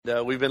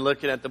We've been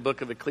looking at the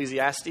book of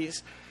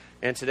Ecclesiastes,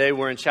 and today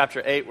we're in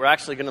chapter 8. We're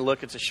actually going to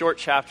look, it's a short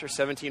chapter,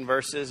 17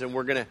 verses, and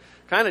we're going to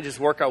kind of just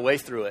work our way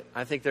through it.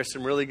 I think there's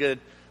some really good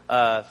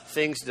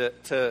things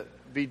to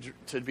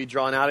be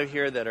drawn out of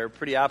here that are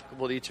pretty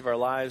applicable to each of our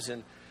lives,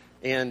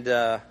 and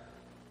so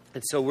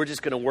we're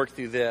just going to work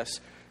through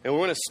this. And I'm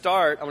going to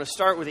start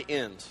with the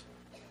end.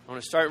 I'm going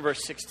to start in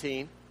verse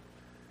 16. I'm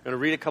going to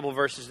read a couple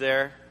verses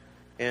there,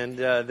 and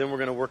then we're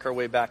going to work our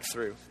way back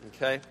through,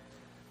 okay?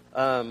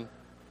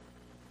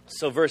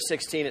 So verse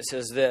 16, it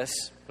says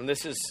this, and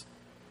this is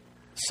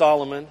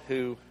Solomon,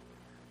 who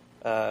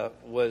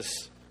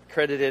was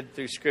credited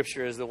through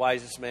Scripture as the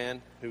wisest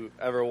man who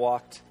ever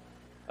walked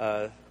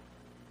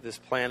this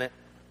planet,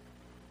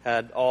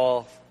 had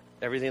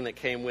everything that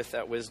came with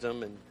that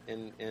wisdom,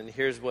 and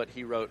here's what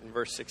he wrote in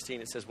verse 16.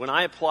 It says, "When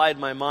I applied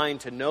my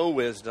mind to know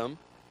wisdom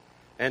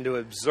and to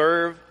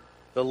observe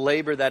the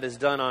labor that is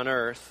done on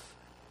earth,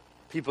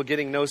 people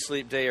getting no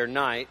sleep day or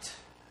night,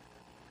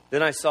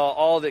 then I saw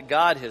all that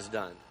God has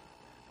done."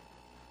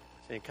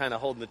 And kind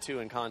of holding the two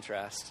in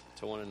contrast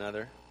to one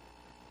another.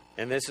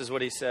 And this is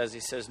what he says. He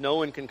says, "No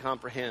one can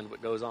comprehend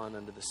what goes on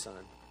under the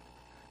sun.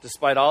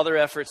 Despite all their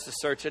efforts to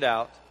search it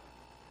out,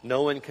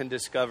 no one can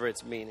discover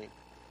its meaning.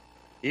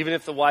 Even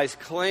if the wise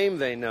claim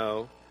they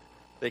know,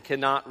 they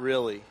cannot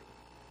really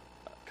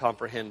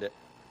comprehend it."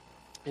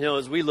 You know,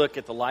 as we look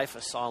at the life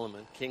of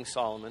Solomon, King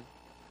Solomon,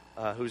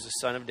 who's the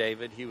son of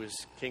David, he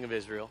was king of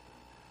Israel.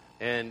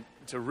 And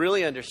to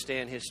really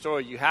understand his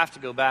story, you have to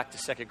go back to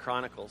 2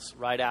 Chronicles,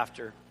 right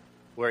after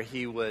where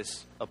he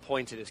was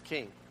appointed as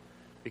king.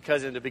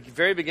 Because in the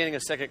very beginning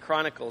of 2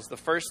 Chronicles, the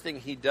first thing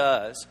he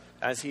does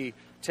as he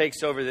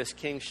takes over this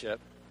kingship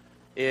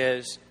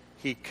is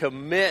he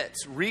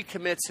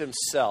recommits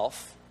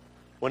himself,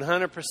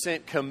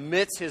 100%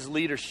 commits his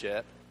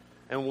leadership,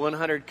 and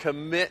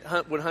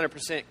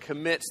 100%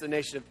 commits the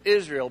nation of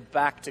Israel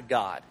back to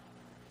God.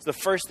 It's the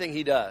first thing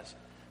he does.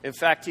 In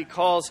fact, he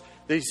calls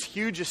these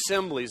huge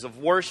assemblies of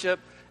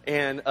worship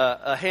and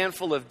a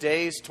handful of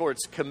days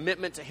towards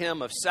commitment to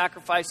him of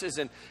sacrifices.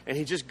 And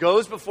he just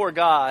goes before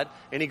God,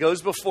 and he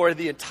goes before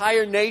the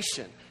entire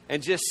nation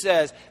and just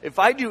says, if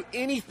I do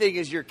anything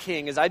as your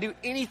king, as I do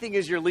anything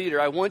as your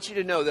leader, I want you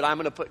to know that I'm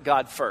going to put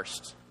God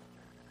first.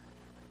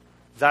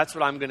 That's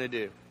what I'm going to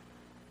do.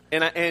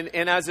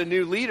 And as a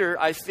new leader,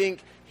 I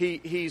think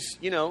he's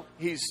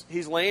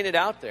laying it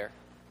out there.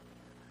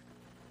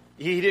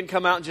 He didn't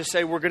come out and just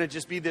say, we're going to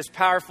just be this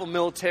powerful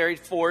military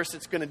force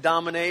that's going to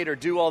dominate or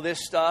do all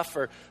this stuff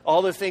or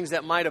all the things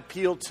that might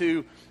appeal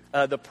to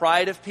the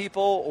pride of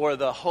people or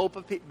the hope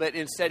of people. But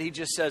instead, he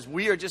just says,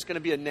 we are just going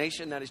to be a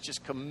nation that is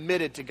just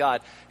committed to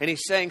God. And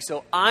he's saying,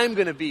 so I'm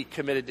going to be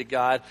committed to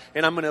God,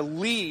 and I'm going to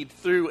lead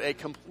through a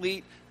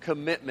complete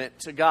commitment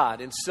to God.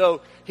 And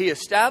so he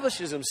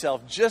establishes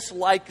himself just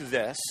like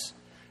this.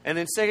 And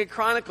then 2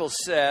 Chronicles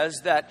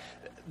says that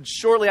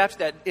shortly after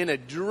that, in a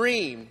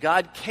dream,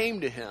 God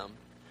came to him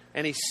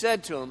and he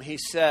said to him, he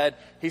said,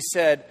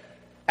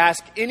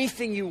 ask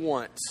anything you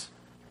want,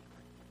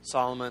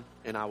 Solomon,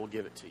 and I will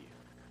give it to you.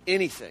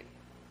 Anything.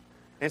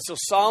 And so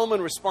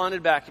Solomon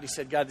responded back and he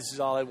said, God, this is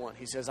all I want.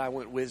 He says, I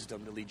want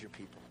wisdom to lead your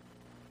people.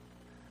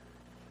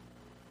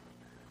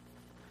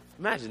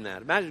 Imagine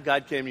that. Imagine if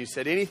God came and you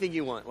said, anything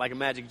you want, like a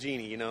magic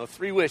genie,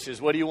 3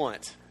 wishes, what do you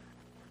want?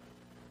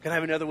 Can I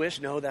have another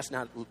wish? No, that's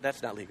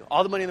not legal.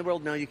 All the money in the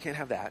world? No, you can't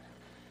have that.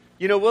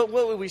 What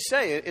would we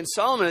say? In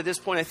Solomon at this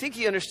point, I think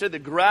he understood the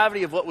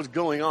gravity of what was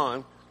going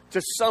on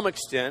to some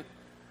extent.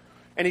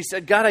 And he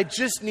said, God, I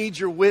just need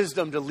your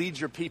wisdom to lead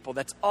your people.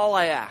 That's all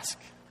I ask.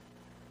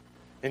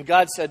 And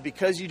God said,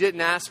 because you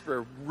didn't ask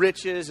for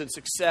riches and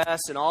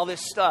success and all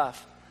this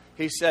stuff,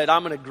 he said,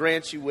 I'm going to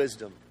grant you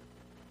wisdom.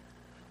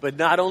 But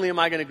not only am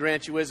I going to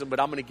grant you wisdom, but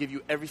I'm going to give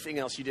you everything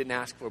else you didn't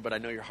ask for, but I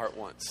know your heart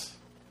wants.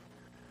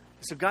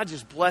 So God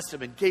just blessed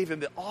him and gave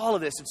him all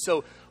of this. And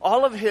so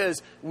all of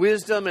his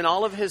wisdom and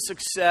all of his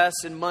success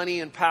and money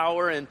and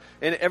power and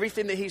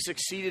everything that he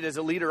succeeded as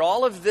a leader,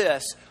 all of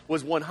this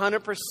was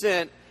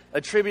 100%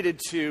 attributed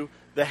to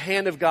the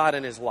hand of God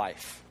in his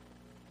life.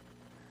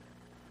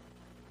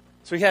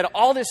 So he had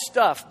all this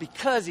stuff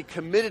because he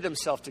committed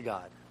himself to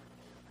God.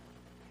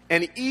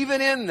 And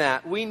even in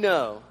that, we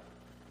know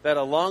that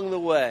along the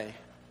way,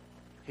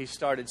 he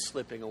started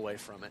slipping away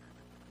from it.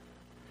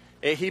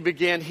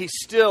 He's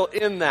still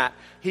in that.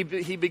 He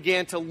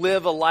began to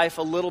live a life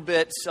a little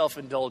bit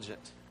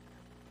self-indulgent.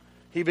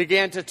 He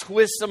began to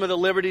twist some of the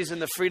liberties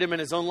and the freedom in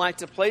his own life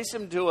to place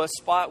him to a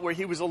spot where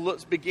he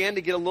began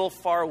to get a little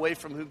far away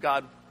from who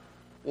God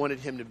wanted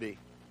him to be.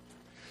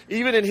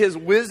 Even in his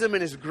wisdom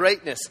and his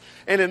greatness.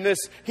 And in this,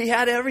 he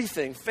had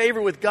everything.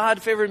 Favor with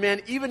God, favor with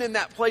man. Even in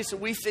that place that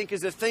we think is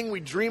the thing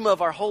we dream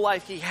of our whole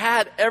life, he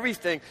had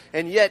everything.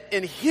 And yet,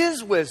 in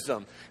his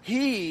wisdom,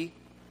 he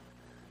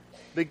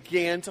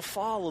began to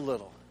fall a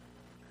little.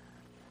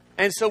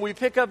 And so we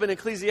pick up in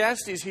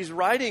Ecclesiastes, he's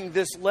writing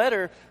this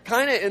letter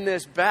kind of in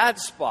this bad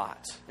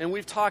spot. And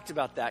we've talked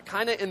about that.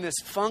 Kind of in this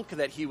funk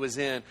that he was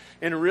in.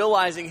 And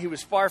realizing he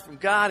was far from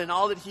God and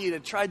all that he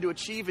had tried to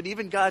achieve. And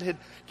even God had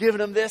given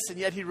him this. And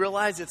yet he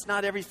realized it's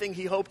not everything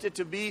he hoped it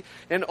to be.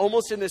 And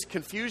almost in this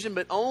confusion,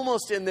 but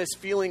almost in this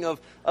feeling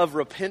of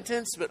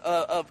repentance. But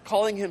of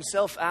calling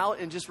himself out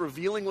and just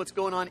revealing what's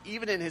going on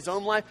even in his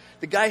own life.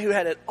 The guy who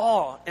had it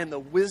all and the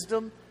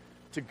wisdom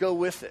to go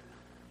with it.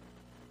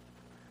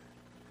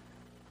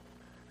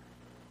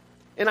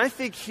 And I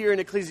think here in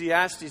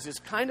Ecclesiastes is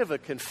kind of a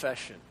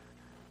confession.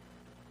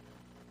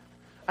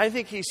 I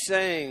think he's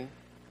saying,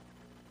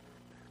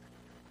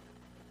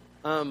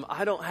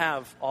 I don't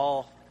have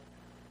all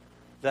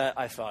that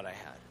I thought I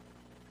had.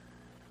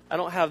 I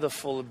don't have the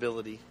full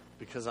ability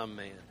because I'm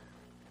man.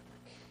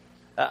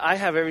 I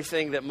have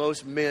everything that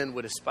most men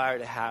would aspire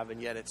to have,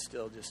 and yet it's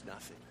still just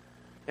nothing.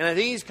 And I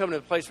think he's coming to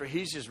a place where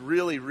he's just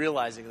really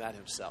realizing that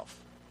himself.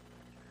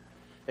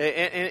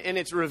 And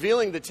it's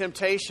revealing the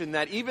temptation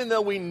that even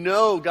though we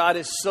know God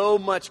is so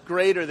much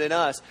greater than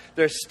us,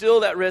 there's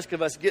still that risk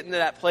of us getting to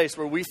that place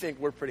where we think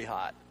we're pretty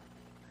hot.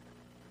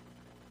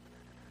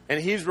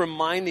 And he's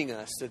reminding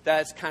us that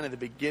that's kind of the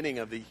beginning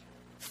of the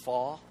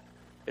fall.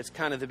 It's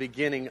kind of the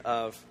beginning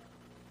of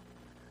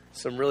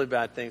some really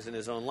bad things in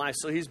his own life.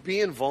 So he's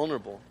being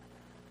vulnerable.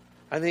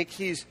 I think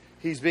he's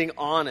being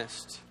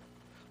honest.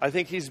 I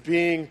think he's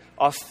being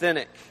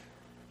authentic.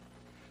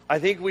 I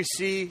think we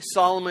see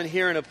Solomon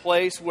here in a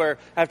place where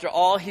after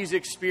all he's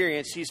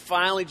experienced, he's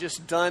finally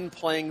just done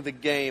playing the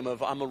game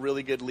of I'm a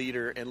really good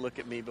leader and look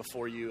at me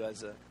before you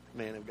as a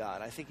man of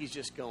God. I think he's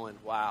just going,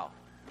 wow,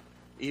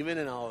 even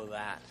in all of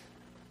that,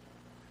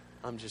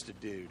 I'm just a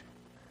dude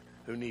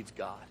who needs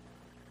God.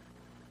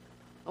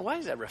 Now, why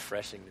is that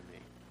refreshing to me?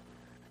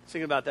 I was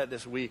thinking about that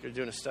this week. I was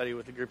doing a study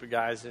with a group of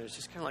guys, and it's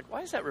just kind of like,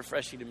 why is that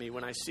refreshing to me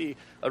when I see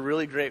a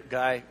really great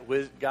guy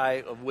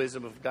of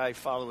wisdom, a guy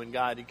following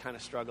God, he kind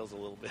of struggles a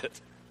little bit.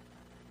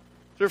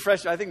 It's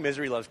refreshing. I think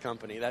misery loves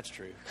company. That's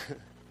true.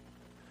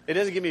 It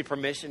doesn't give me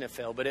permission to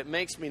fail, but it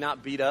makes me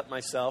not beat up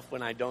myself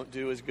when I don't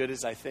do as good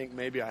as I think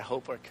maybe I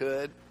hope I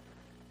could.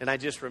 And I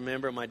just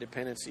remember my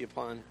dependency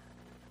upon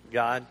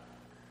God.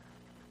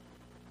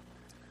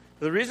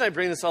 The reason I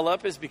bring this all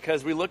up is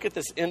because we look at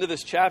this end of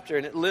this chapter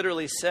and it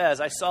literally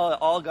says, I saw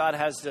all God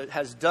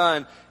has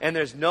done, and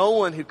there's no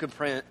one who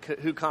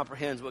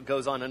comprehends what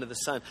goes on under the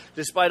sun.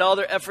 Despite all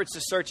their efforts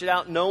to search it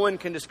out, no one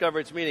can discover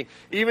its meaning.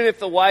 Even if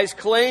the wise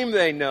claim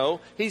they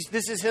know,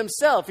 this is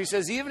himself. He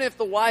says, even if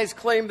the wise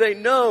claim they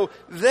know,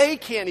 they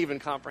can't even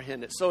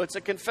comprehend it. So it's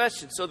a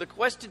confession. So the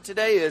question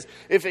today is,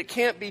 if it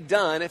can't be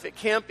done, if it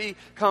can't be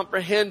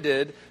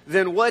comprehended,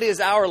 then what is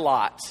our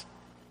lot?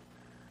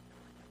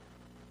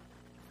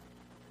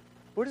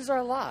 What is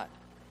our lot?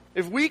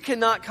 If we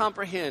cannot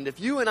comprehend, if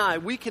you and I,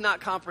 we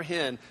cannot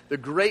comprehend the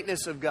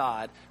greatness of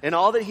God and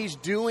all that he's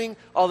doing,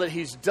 all that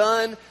he's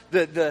done,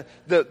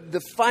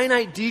 the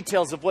finite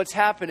details of what's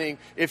happening,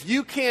 if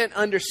you can't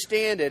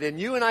understand it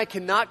and you and I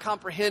cannot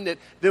comprehend it,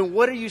 then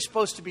what are you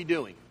supposed to be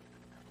doing?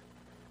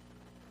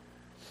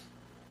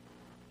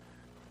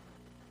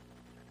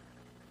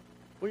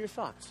 What are your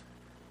thoughts?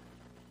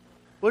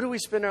 What do we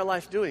spend our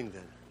life doing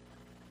then?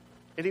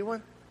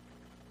 Anyone?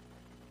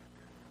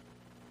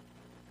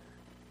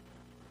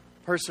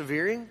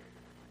 Persevering?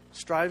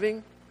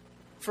 Striving?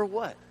 For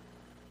what?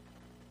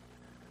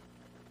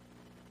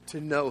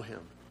 To know him.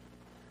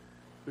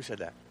 Who said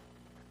that?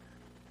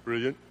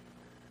 Brilliant.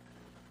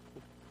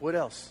 What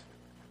else?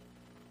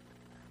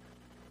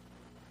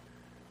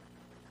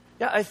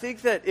 Yeah, I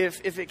think that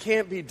if it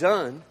can't be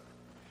done,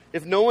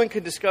 if no one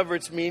can discover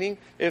its meaning,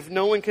 if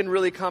no one can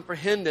really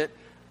comprehend it,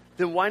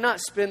 then why not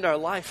spend our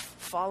life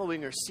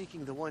following or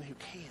seeking the one who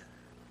can?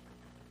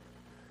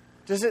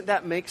 Doesn't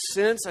that make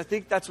sense? I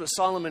think that's what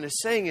Solomon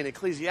is saying in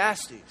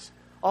Ecclesiastes.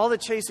 All the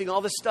chasing, all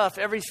the stuff,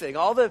 everything,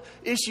 all the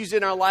issues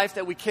in our life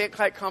that we can't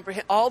quite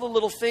comprehend, all the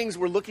little things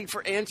we're looking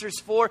for answers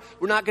for,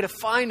 we're not going to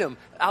find them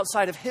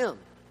outside of him.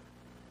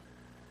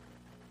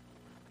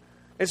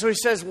 And so he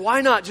says, why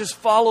not just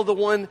follow the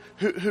one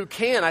who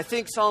can? I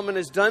think Solomon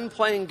is done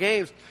playing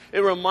games.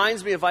 It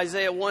reminds me of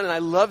Isaiah 1, and I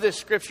love this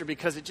scripture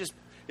because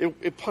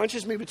it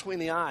punches me between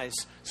the eyes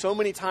so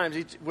many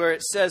times, where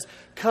it says,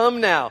 come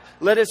now,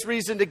 let us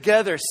reason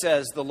together,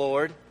 says the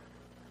Lord.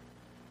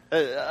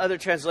 Other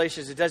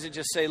translations, it doesn't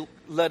just say,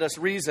 let us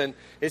reason.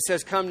 It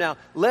says, come now,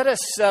 let us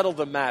settle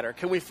the matter.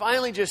 Can we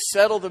finally just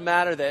settle the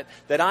matter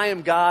that I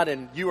am God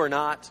and you are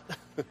not?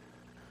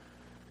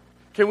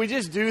 Can we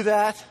just do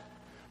that?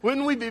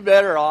 Wouldn't we be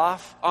better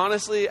off,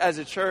 honestly, as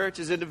a church,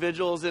 as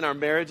individuals, in our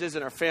marriages,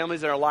 in our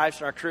families, in our lives,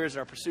 in our careers, in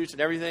our pursuits,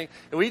 and everything?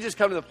 And we just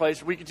come to the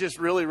place where we can just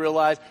really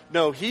realize,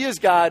 no, he is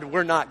God,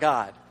 we're not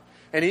God.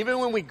 And even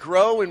when we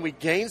grow and we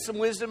gain some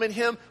wisdom in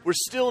him, we're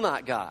still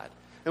not God.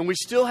 And we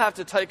still have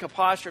to take a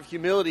posture of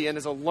humility and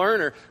as a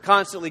learner,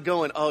 constantly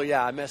going, oh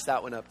yeah, I messed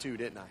that one up too,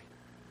 didn't I?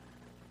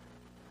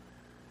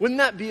 Wouldn't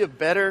that be a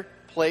better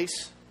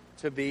place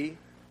to be?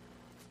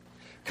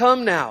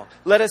 Come now,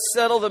 let us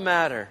settle the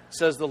matter,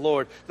 says the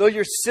Lord. Though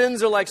your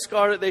sins are like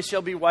scarlet, they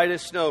shall be white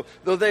as snow.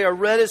 Though they are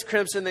red as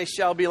crimson, they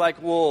shall be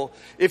like wool.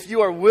 If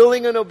you are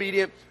willing and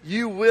obedient,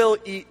 you will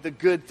eat the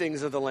good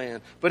things of the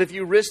land. But if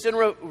you resist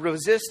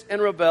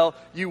and rebel,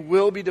 you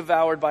will be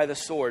devoured by the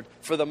sword.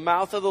 For the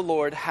mouth of the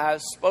Lord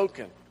has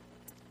spoken.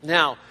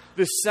 Now,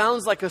 this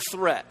sounds like a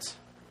threat.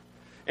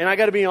 And I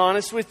got to be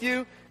honest with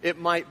you, it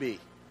might be.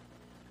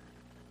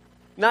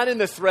 Not in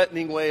the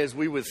threatening way as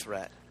we would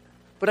threat.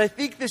 But I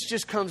think this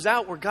just comes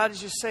out where God is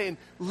just saying,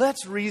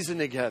 let's reason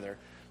together.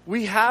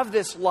 We have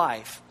this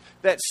life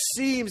that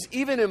seems,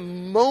 even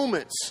in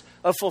moments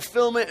of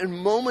fulfillment and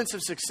moments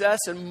of success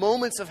and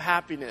moments of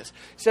happiness.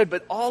 He said,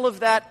 but all of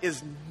that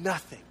is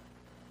nothing.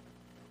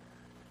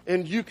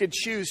 And you could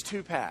choose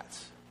two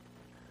paths.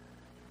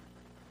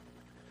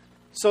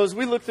 So as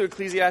we look through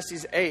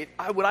Ecclesiastes 8,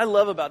 what I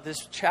love about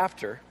this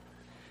chapter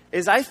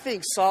is I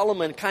think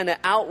Solomon kind of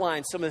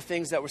outlined some of the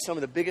things that were some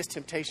of the biggest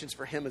temptations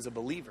for him as a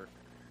believer.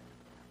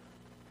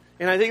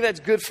 And I think that's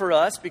good for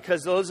us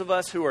because those of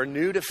us who are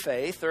new to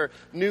faith or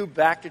new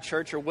back to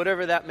church or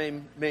whatever that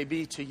may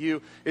be to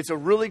you, it's a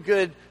really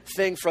good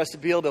thing for us to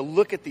be able to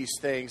look at these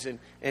things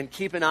and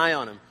keep an eye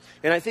on them.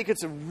 And I think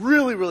it's a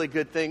really, really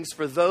good thing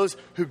for those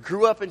who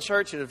grew up in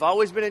church and have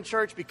always been in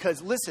church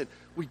because, listen,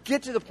 we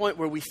get to the point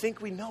where we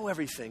think we know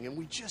everything and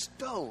we just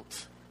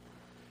don't.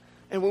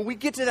 And when we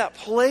get to that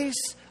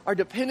place, our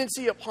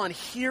dependency upon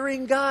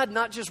hearing God,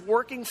 not just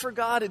working for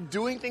God and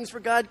doing things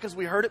for God because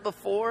we heard it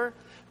before,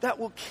 that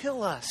will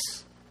kill us.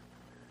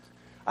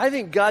 I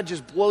think God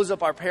just blows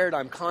up our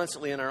paradigm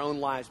constantly in our own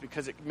lives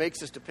because it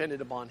makes us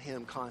dependent upon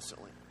Him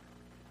constantly.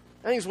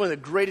 I think it's one of the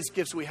greatest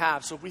gifts we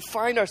have. So if we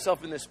find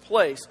ourselves in this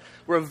place,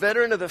 we're a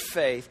veteran of the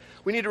faith,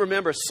 we need to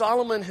remember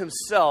Solomon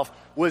himself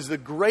was the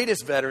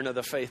greatest veteran of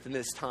the faith in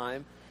this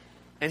time.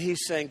 And he's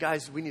saying,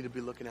 guys, we need to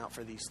be looking out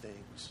for these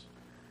things.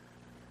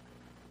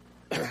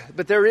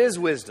 But there is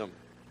wisdom.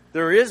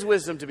 There is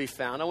wisdom to be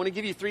found. I want to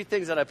give you three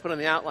things that I put on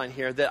the outline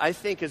here that I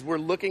think as we're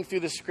looking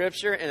through the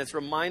scripture and it's a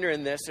reminder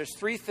in this, there's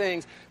three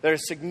things that are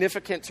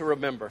significant to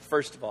remember,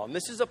 first of all. And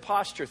this is a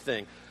posture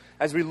thing.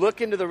 As we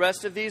look into the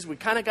rest of these, we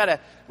got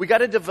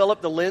to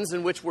develop the lens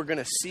in which we're going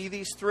to see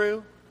these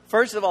through.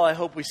 First of all, I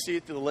hope we see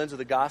it through the lens of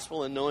the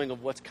gospel and knowing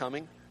of what's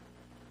coming.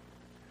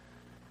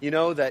 You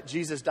know that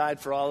Jesus died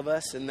for all of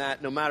us and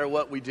that no matter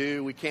what we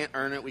do, we can't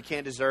earn it, we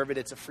can't deserve it.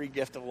 It's a free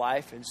gift of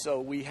life. And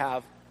so we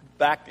have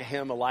back to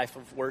Him a life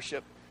of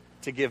worship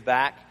to give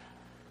back.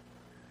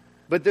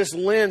 But this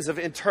lens of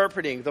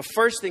interpreting, the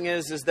first thing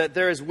is that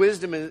there is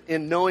wisdom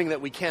in knowing that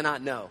we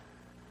cannot know.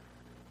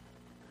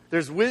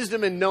 There's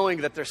wisdom in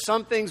knowing that there's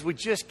some things we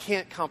just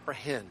can't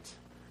comprehend.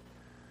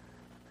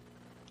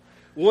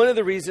 One of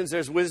the reasons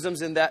there's wisdom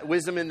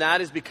in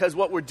that is because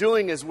what we're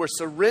doing is we're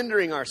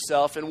surrendering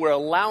ourselves and we're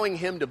allowing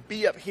Him to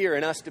be up here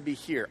and us to be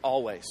here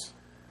always.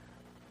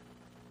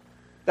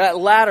 That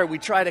ladder we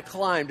try to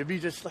climb to be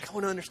just like, I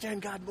want to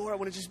understand God more. I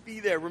want to just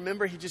be there.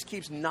 Remember, He just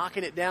keeps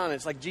knocking it down.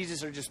 It's like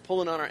Jesus are just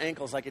pulling on our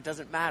ankles like it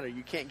doesn't matter.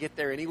 You can't get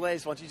there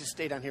anyways. Why don't you just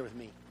stay down here with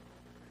me?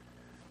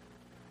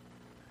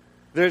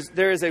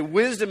 There is a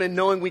wisdom in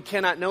knowing we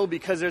cannot know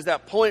because there's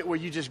that point where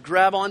you just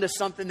grab onto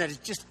something that is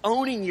just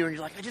owning you and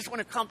you're like, I just want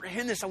to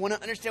comprehend this. I want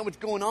to understand what's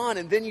going on.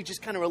 And then you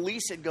just kind of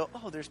release it and go,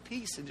 oh, there's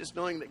peace in just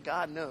knowing that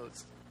God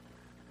knows.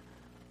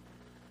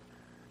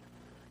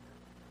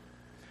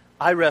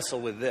 I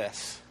wrestle with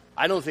this.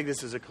 I don't think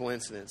this is a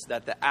coincidence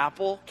that the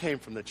apple came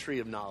from the tree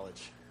of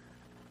knowledge.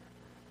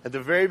 At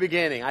the very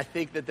beginning, I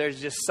think that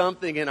there's just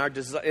something in our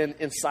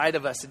inside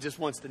of us that just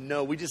wants to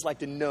know. We just like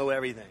to know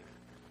everything.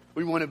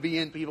 We want to be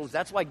in people's...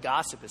 That's why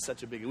gossip is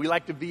such a big... We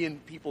like to be in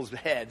people's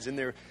heads and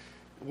their...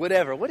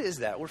 Whatever. What is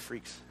that? We're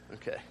freaks.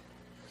 Okay.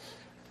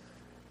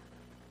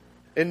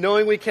 And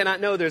knowing we cannot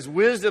know, there's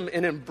wisdom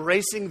in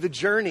embracing the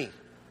journey.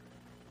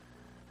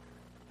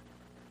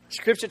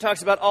 Scripture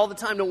talks about all the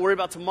time, don't worry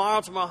about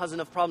tomorrow. Tomorrow has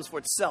enough problems for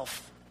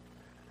itself.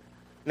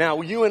 Now,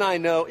 you and I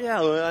know,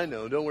 I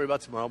know, don't worry about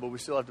tomorrow, but we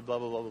still have to blah,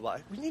 blah, blah, blah, blah.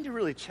 We need to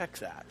really check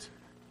that.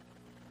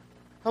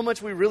 How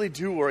much we really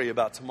do worry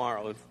about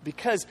tomorrow.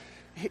 Because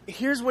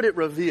here's what it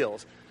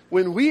reveals.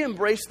 When we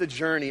embrace the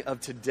journey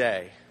of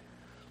today,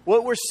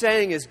 what we're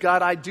saying is,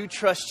 God, I do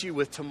trust you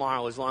with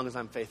tomorrow as long as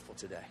I'm faithful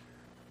today.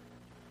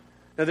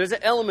 Now, there's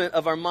an element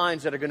of our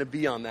minds that are going to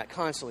be on that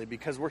constantly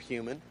because we're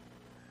human.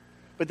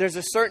 But there's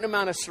a certain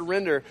amount of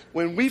surrender.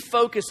 When we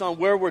focus on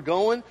where we're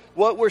going,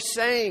 what we're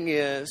saying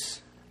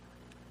is,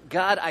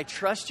 God, I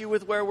trust you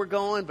with where we're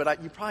going,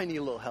 but you probably need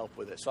a little help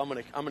with it. So I'm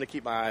going to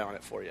keep my eye on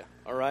it for you.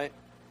 All right?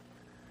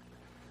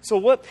 So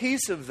what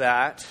piece of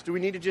that do we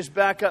need to just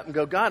back up and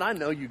go, God, I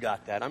know you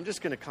got that. I'm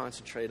just going to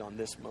concentrate on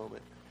this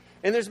moment.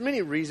 And there's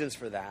many reasons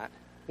for that.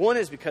 One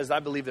is because I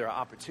believe there are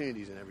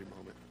opportunities in every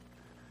moment.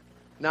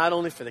 Not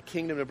only for the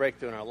kingdom to break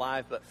through in our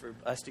life, but for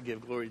us to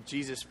give glory to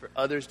Jesus, for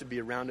others to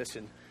be around us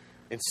and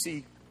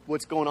see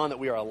what's going on, that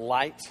we are a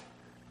light,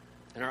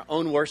 and our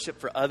own worship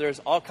for others,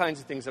 all kinds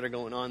of things that are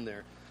going on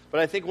there. But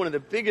I think one of the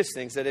biggest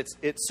things that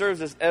it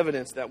serves as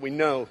evidence that we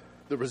know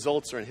the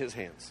results are in His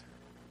hands.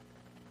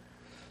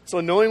 So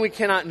knowing we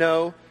cannot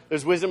know,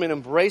 There's wisdom in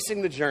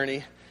embracing the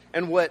journey.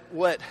 And what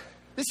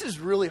this is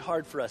really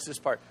hard for us, this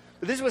part.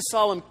 But this is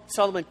what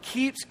Solomon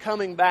keeps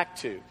coming back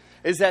to,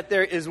 is that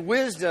there is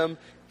wisdom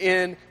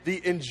in the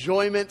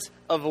enjoyment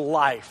of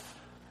life.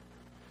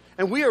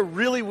 And we are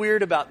really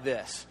weird about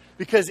this,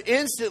 because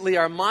instantly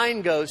our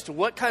mind goes to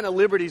what kind of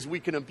liberties we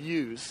can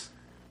abuse.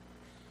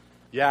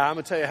 Yeah, I'm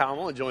going to tell you how I'm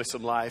going to enjoy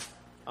some life.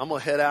 I'm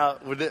going to head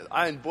out with it.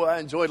 I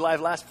enjoyed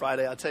life last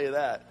Friday, I'll tell you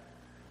that.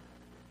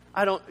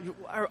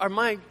 Our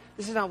mind,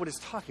 this is not what it's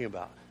talking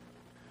about.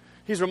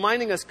 He's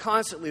reminding us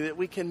constantly that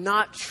we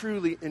cannot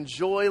truly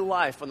enjoy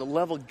life on the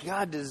level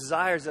God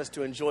desires us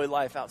to enjoy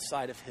life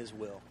outside of His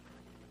will.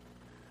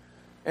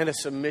 And a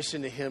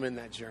submission to Him in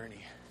that journey.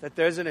 That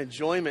there's an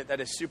enjoyment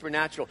that is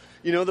supernatural.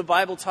 You know, the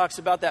Bible talks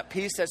about that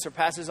peace that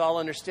surpasses all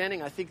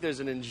understanding. I think there's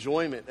an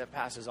enjoyment that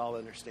passes all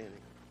understanding.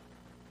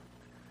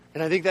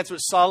 And I think that's what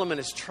Solomon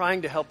is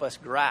trying to help us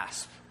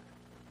grasp.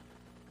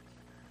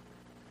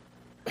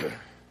 And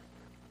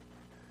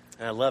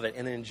I love it.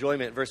 And the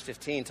enjoyment, verse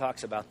 15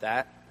 talks about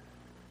that.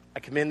 I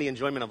commend the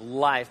enjoyment of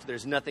life.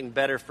 There's nothing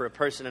better for a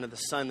person under the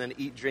sun than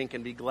to eat, drink,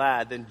 and be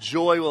glad. Then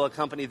joy will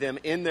accompany them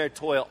in their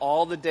toil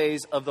all the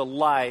days of the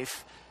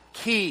life.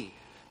 Key,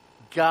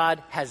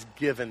 God has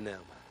given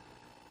them.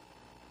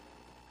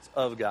 It's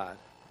of God.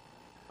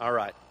 All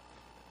right.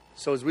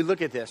 So as we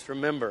look at this,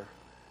 remember,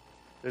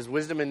 there's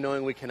wisdom in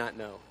knowing we cannot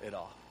know it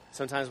all.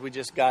 Sometimes we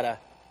just got to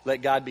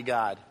let God be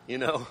God, you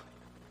know.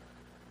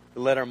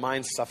 Let our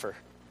minds suffer.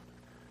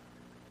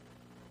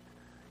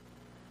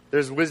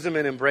 There's wisdom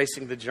in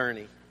embracing the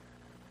journey.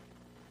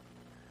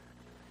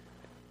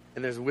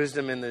 And there's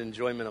wisdom in the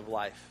enjoyment of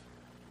life.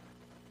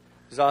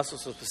 There's also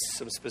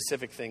some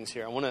specific things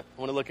here. I want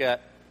to look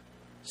at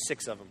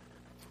 6 of them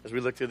as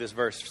we look through this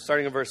verse,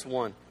 starting in verse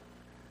 1.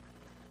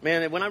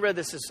 Man, when I read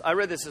this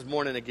this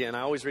morning again. I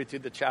always read through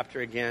the chapter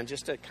again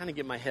just to kind of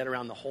get my head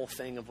around the whole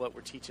thing of what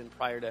we're teaching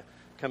prior to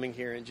coming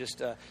here. And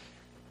just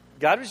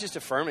God was just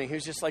affirming. He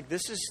was just like,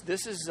 this is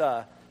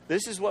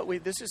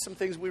some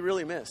things we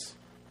really miss.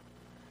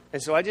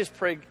 And so I just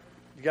pray,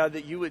 God,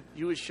 that you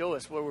would show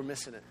us where we're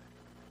missing it.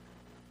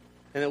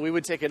 And that we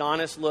would take an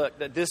honest look,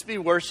 that this be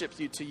worship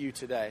to you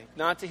today.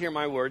 Not to hear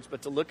my words,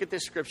 but to look at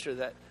this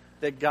scripture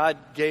that God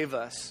gave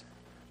us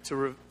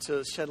to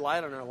shed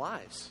light on our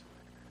lives.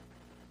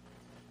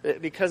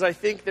 Because I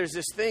think there's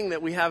this thing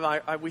that we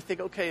have, we think,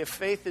 okay, if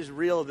faith is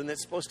real, then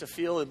it's supposed to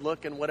feel and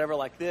look and whatever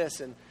like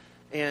this.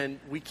 And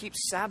we keep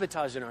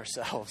sabotaging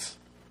ourselves.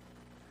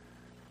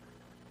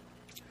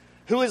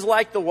 Who is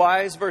like the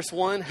wise, verse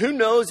 1? Who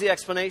knows the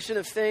explanation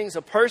of things?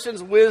 A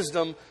person's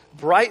wisdom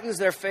brightens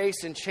their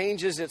face and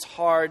changes its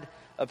hard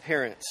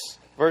appearance.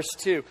 Verse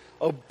 2,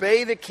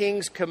 obey the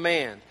king's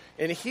command.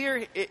 And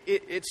here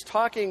it's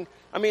talking,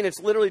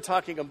 it's literally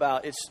talking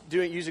about,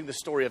 using the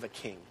story of a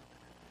king.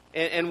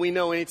 And we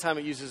know anytime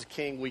it uses a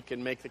king, we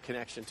can make the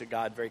connection to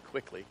God very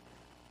quickly.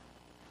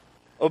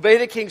 Obey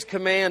the king's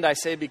command, I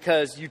say,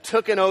 because you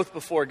took an oath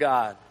before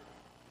God.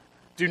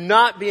 Do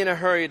not be in a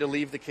hurry to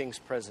leave the king's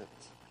presence.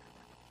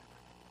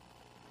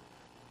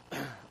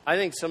 I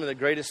think some of the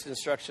greatest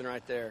instruction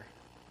right there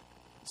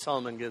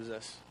Solomon gives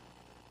us,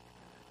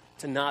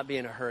 to not be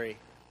in a hurry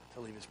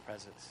to leave his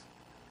presence.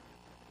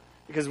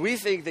 Because we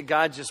think that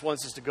God just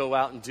wants us to go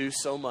out and do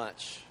so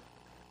much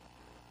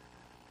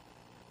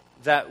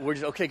that we're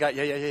just, okay, God,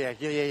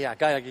 yeah, I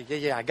got it,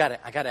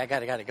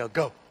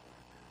 go.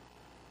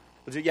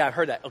 Yeah, I've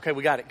heard that. Okay,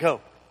 we got it,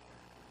 go.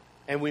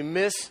 And we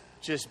miss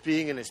just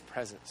being in his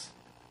presence.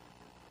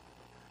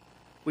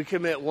 We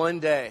commit one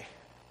day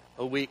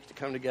a week to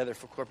come together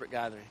for corporate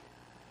gathering.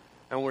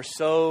 And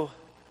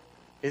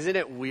isn't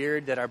it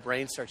weird that our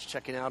brain starts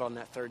checking out on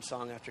that third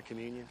song after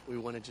communion? We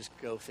want to just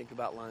go think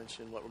about lunch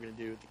and what we're going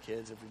to do with the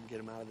kids, if we can get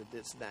them out of the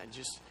this and that.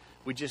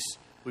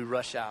 We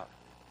rush out.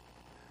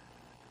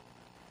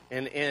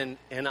 And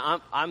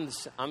I'm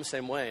the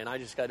same way, and I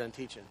just got done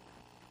teaching.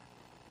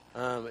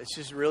 It's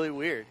just really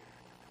weird.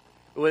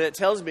 What it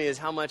tells me is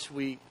how much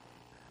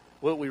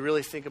what we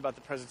really think about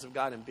the presence of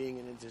God and being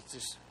in it,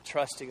 just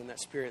trusting in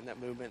that spirit and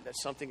that movement, that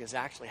something is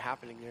actually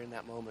happening there in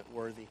that moment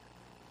worthy.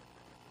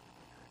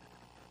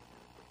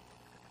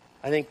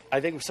 I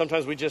think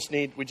sometimes we just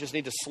need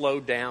to slow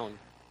down.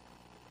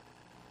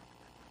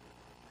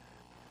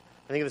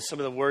 I think of some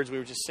of the words we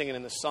were just singing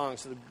in the song.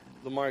 So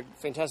Lamar,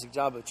 fantastic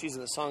job of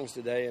choosing the songs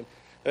today.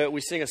 And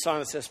we sing a song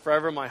that says,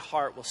 "Forever my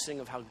heart will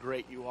sing of how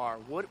great you are."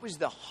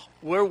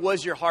 Where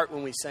was your heart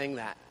when we sang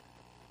that?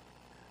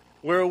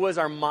 Where was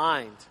our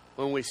mind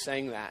when we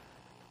sang that?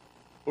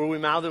 Were we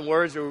mouthing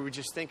words, or were we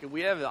just thinking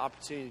we have the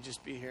opportunity to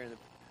just be here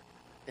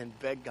and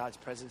beg God's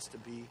presence to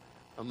be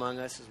among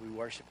us as we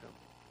worship Him?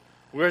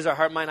 Where's our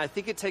heart, mind? I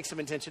think it takes some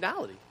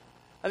intentionality.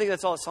 I think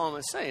that's all Solomon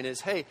is saying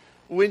is, hey,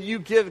 when you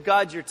give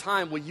God your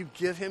time, will you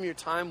give Him your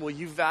time? Will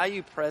you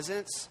value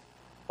presence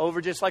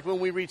over just like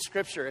when we read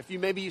Scripture? If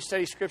maybe you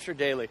study Scripture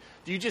daily,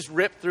 do you just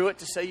rip through it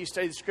to say you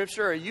study the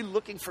Scripture, or are you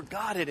looking for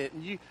God in it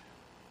and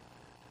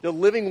the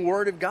living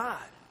Word of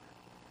God?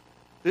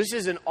 This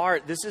is an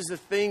art. This is the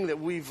thing that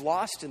we've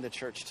lost in the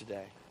church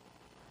today.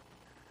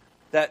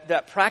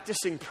 That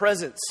practicing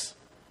presence.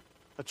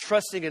 of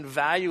trusting and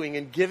valuing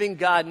and giving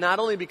God not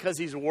only because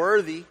He's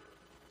worthy,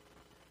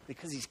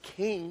 because He's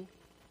King,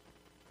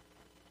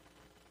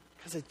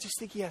 because I just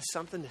think He has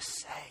something to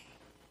say.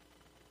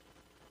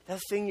 That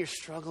thing you're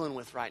struggling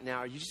with right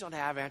now, or you just don't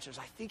have answers,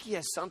 I think He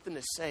has something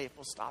to say if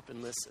we'll stop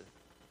and listen.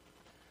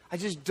 I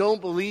just don't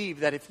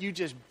believe that if you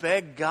just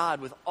beg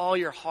God with all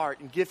your heart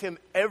and give Him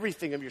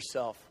everything of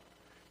yourself,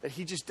 that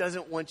He just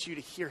doesn't want you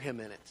to hear Him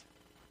in it.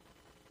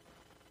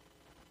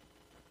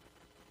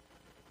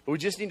 But we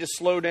just need to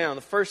slow down.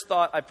 The first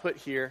thought I put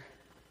here,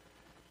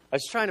 I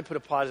was trying to put a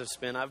positive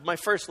spin. My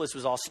first list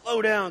was all,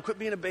 slow down, quit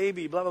being a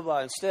baby, blah, blah, blah.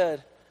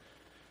 Instead,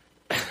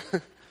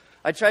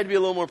 I tried to be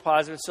a little more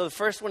positive. So the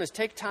first one is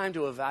take time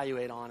to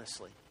evaluate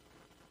honestly.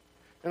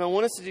 And I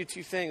want us to do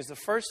two things. The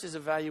first is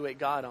evaluate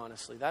God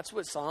honestly. That's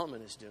what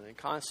Solomon is doing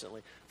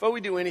constantly. Before we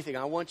do anything,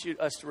 I want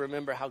us to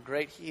remember how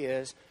great He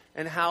is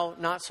and how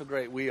not so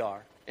great we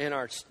are in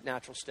our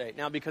natural state.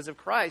 Now, because of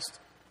Christ,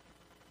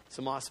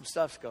 some awesome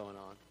stuff's going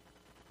on.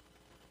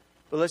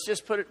 But let's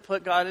just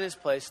put God in His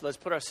place. Let's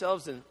put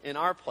ourselves in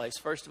our place,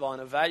 first of all,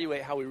 and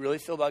evaluate how we really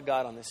feel about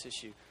God on this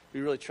issue. Do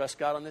you really trust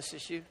God on this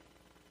issue?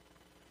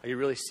 Are you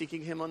really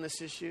seeking Him on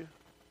this issue?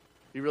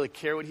 Do you really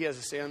care what He has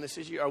to say on this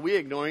issue? Are we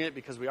ignoring it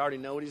because we already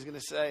know what He's going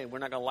to say and we're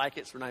not going to like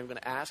it, so we're not even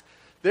going to ask?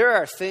 There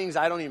are things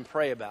I don't even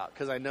pray about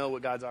because I know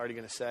what God's already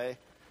going to say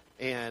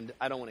and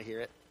I don't want to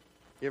hear it.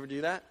 You ever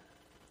do that?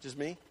 Just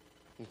me?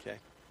 Okay.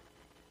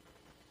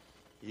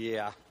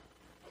 Yeah.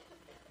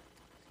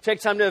 Take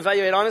time to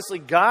evaluate honestly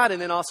God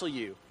and then also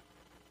you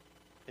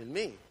and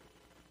me.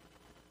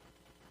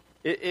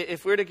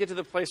 If we're to get to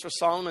the place where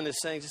Solomon is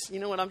saying, just, you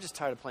know what, I'm just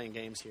tired of playing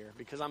games here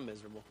because I'm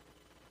miserable.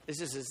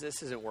 This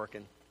isn't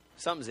working.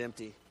 Something's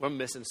empty. We're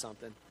missing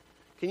something.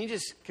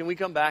 Can we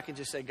come back and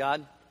just say,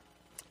 God,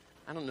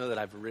 I don't know that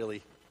I've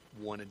really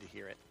wanted to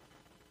hear it.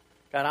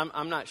 God,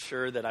 I'm not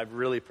sure that I've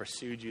really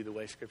pursued you the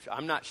way Scripture.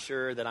 I'm not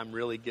sure that I'm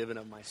really giving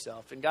of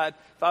myself. And God,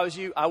 if I was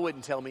you, I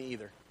wouldn't tell me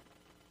either.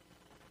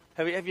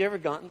 Have you ever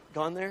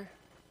gone there?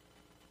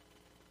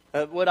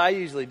 What I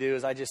usually do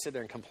is I just sit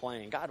there and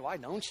complain. God, why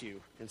don't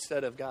you?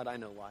 Instead of, God, I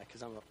know why,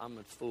 because I'm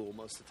a fool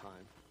most of the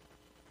time.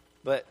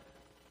 But,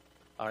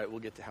 all right,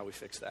 we'll get to how we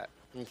fix that.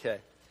 Okay.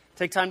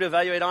 Take time to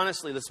evaluate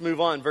honestly. Let's move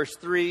on. Verse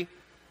 3.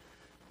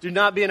 Do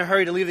not be in a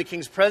hurry to leave the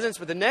king's presence.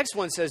 But the next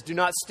one says, do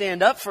not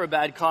stand up for a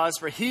bad cause,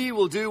 for he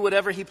will do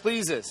whatever he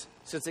pleases.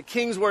 Since the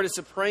king's word is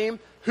supreme,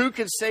 who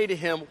can say to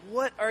him,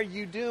 what are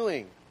you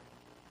doing?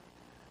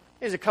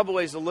 There's a couple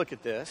ways to look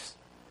at this.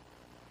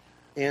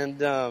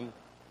 And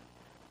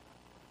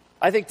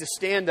I think to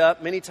stand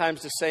up, many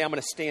times to say, I'm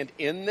going to stand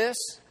in this,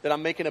 that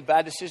I'm making a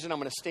bad decision, I'm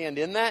going to stand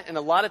in that. And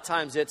a lot of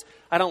times it's,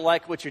 I don't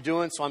like what you're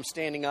doing, so I'm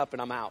standing up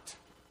and I'm out.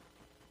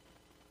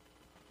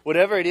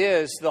 Whatever it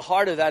is, the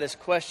heart of that is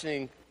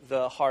questioning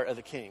the heart of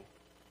the king.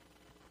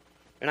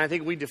 And I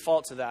think we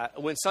default to that.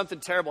 When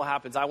something terrible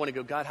happens, I want to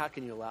go, God, how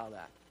can you allow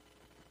that?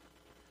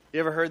 You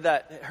ever heard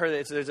that?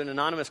 There's an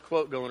anonymous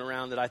quote going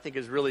around that I think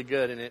is really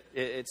good, and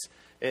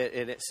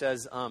it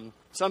says something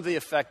to the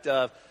effect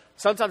of,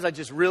 sometimes I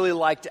just really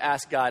like to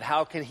ask God,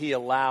 how can He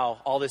allow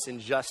all this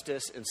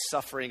injustice and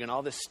suffering and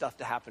all this stuff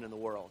to happen in the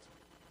world?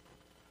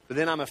 But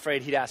then I'm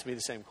afraid He'd ask me the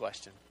same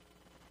question.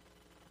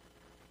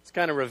 It's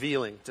kind of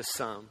revealing to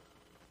some.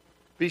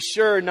 Be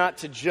sure not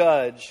to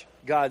judge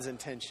God's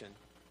intention.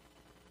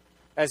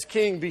 As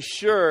king, be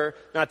sure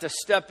not to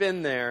step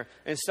in there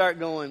and start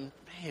going,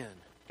 man,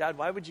 God,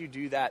 why would you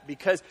do that?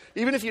 Because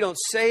even if you don't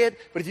say it,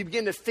 but if you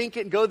begin to think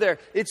it and go there,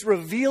 it's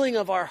revealing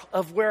of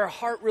where our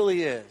heart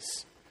really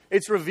is.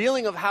 It's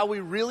revealing of how we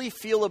really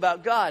feel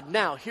about God.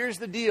 Now, here's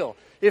the deal.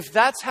 If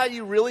that's how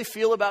you really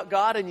feel about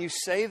God and you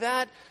say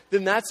that,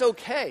 then that's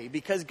okay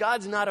because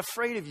God's not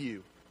afraid of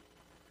you.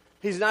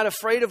 He's not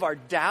afraid of our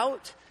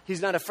doubt.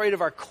 He's not afraid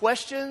of our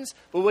questions.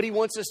 But what He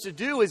wants us to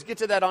do is get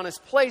to that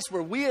honest place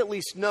where we at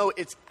least know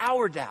it's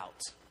our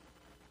doubt.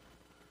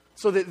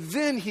 So that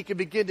then He can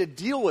begin to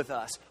deal with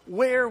us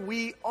where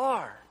we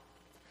are.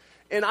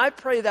 And I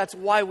pray that's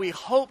why we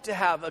hope to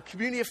have a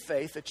community of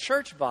faith, a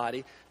church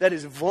body that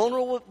is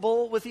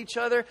vulnerable with each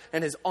other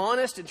and is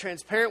honest and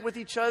transparent with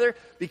each other,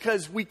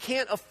 because we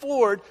can't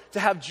afford to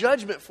have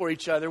judgment for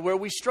each other where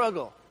we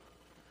struggle.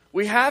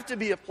 We have to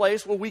be a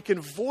place where we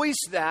can voice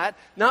that,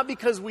 not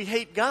because we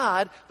hate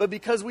God, but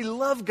because we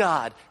love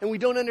God and we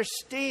don't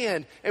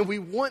understand and we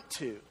want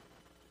to.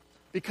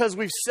 Because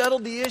we've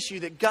settled the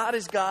issue that God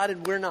is God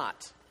and we're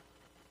not.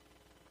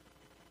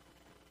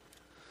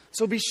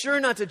 So be sure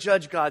not to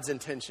judge God's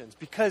intentions,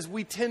 because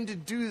we tend to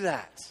do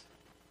that.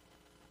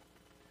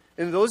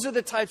 And those are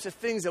the types of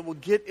things that will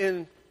get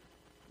in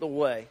the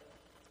way.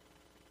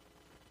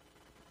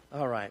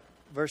 All right,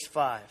 verse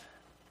 5.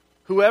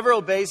 Whoever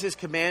obeys His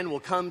command will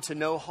come to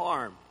no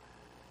harm.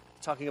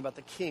 Talking about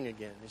the king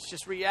again. It's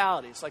just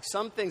reality. It's like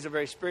some things are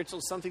very spiritual,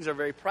 some things are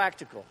very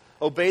practical.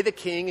 Obey the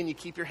king and you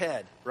keep your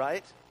head,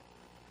 right?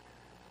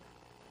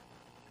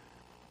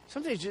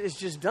 Sometimes it's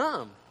just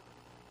dumb.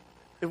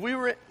 If we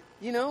were,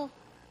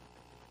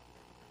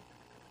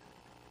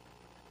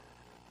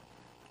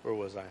 where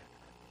was I?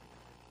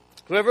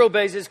 Whoever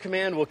obeys His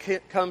command will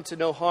come to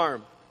no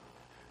harm.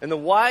 And the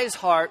wise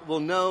heart will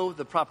know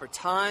the proper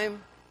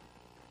time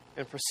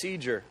and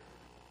procedure.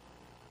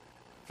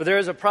 For there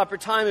is a proper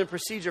time and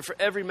procedure for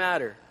every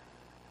matter,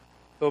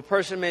 though a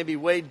person may be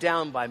weighed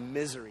down by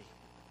misery.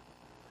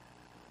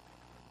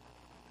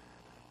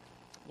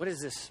 What is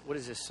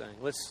this saying?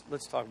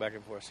 Let's talk back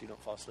and forth so you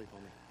don't fall asleep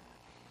on me.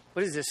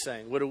 What is this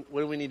saying? What do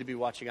we need to be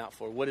watching out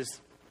for? What is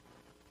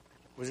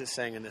it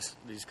saying in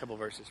these couple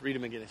verses? Read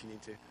them again if you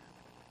need to.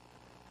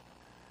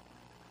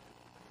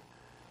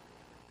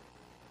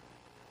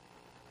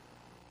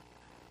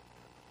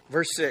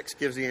 Verse 6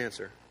 gives the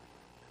answer.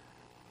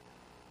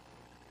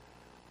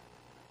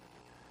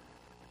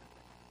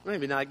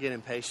 Maybe not get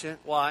impatient.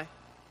 Why?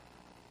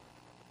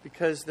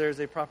 Because there's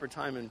a proper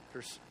time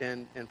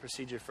and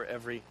procedure for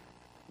every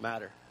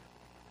matter.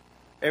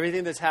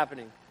 Everything that's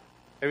happening,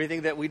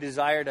 everything that we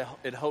desire to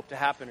and hope to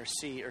happen or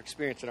see or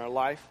experience in our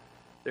life,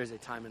 there's a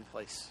time and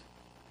place.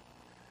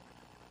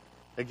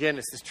 Again,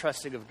 it's this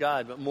trusting of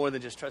God, but more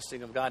than just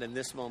trusting of God in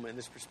this moment, in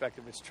this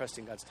perspective, it's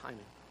trusting God's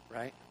timing,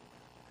 right?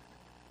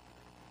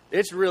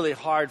 It's really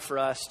hard for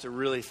us to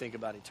really think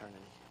about eternity.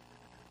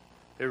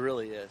 It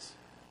really is.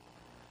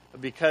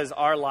 Because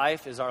our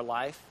life is our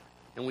life,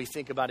 and we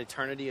think about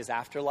eternity as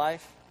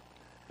afterlife.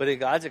 But in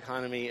God's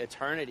economy,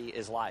 eternity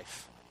is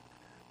life.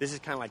 This is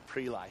kind of like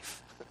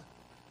pre-life.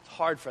 It's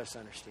hard for us to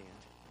understand.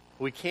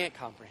 We can't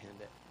comprehend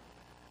it.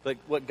 But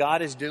what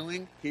God is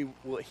doing,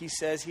 what He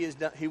says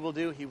He will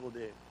do.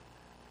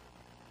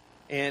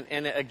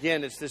 And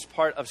again, it's this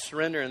part of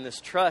surrender and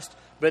this trust,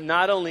 but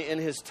not only in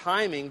His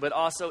timing, but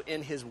also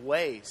in His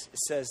ways. It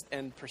says,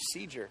 and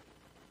procedure.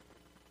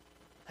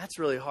 That's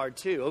really hard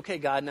too. Okay,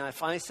 God, now I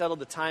finally settled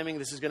the timing.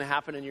 This is going to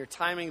happen in your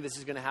timing. This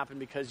is going to happen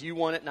because you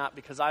want it, not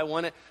because I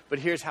want it. But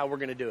here's how we're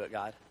going to do it,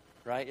 God.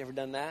 Right? You ever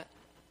done that?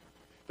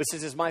 But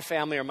since it's my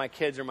family or my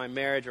kids or my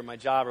marriage or my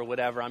job or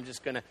whatever, I'm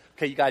just going to,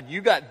 okay, God,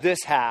 you got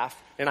this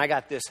half and I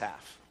got this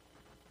half.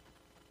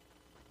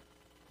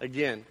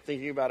 Again,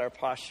 thinking about our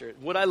posture.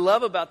 What I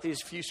love about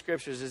these few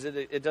scriptures is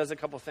it does a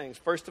couple things.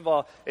 First of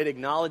all, it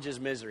acknowledges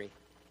misery.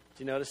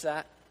 Do you notice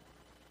that?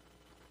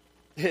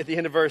 At the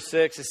end of verse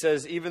 6, it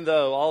says,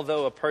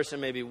 although a person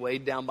may be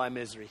weighed down by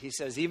misery. He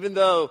says, even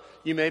though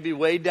you may be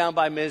weighed down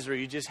by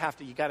misery,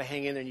 you got to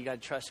hang in there and you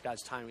got to trust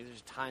God's timing.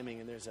 There's timing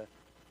and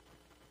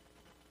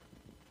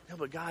no,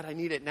 but God, I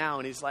need it now.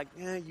 And He's like,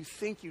 yeah, you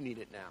think you need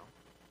it now.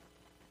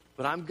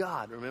 But I'm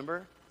God,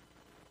 remember?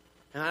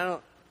 And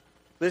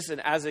listen,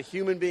 as a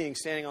human being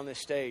standing on this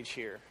stage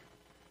here,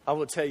 I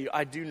will tell you,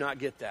 I do not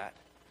get that.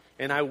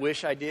 And I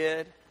wish I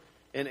did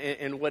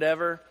and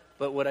whatever.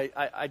 But what I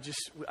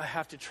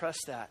have to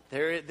trust that.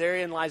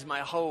 Therein lies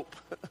my hope.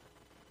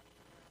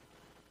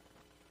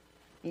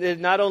 It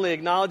not only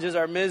acknowledges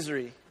our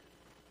misery,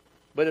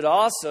 but it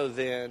also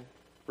then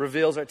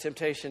reveals our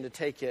temptation to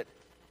take it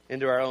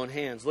into our own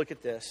hands. Look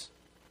at this.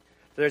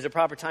 There's a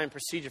proper time and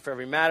procedure for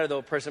every matter, though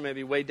a person may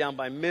be weighed down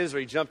by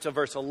misery. Jump to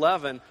verse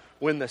 11.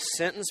 When the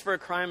sentence for a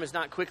crime is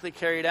not quickly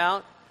carried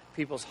out,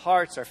 people's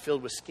hearts are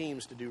filled with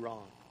schemes to do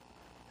wrong.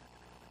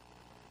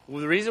 Well,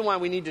 the reason why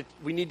we need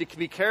to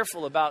be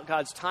careful about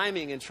God's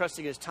timing and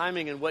trusting His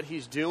timing and what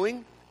He's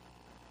doing,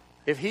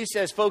 if He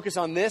says, focus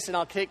on this and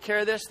I'll take care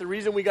of this, the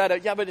reason we got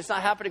to, but it's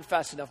not happening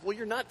fast enough. Well,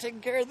 you're not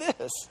taking care of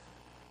this.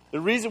 The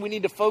reason we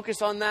need to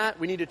focus on that,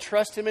 we need to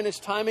trust Him in His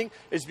timing,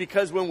 is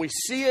because when we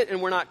see it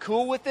and we're not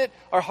cool with it,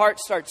 our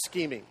hearts start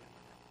scheming.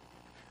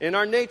 In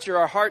our nature,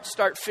 our hearts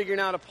start figuring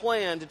out a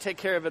plan to take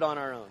care of it on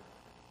our own.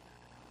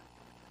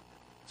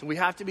 So we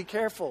have to be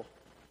careful.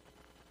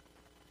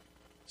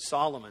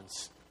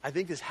 I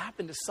think this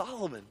happened to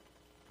Solomon.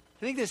 I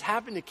think this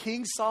happened to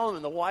King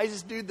Solomon, the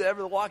wisest dude that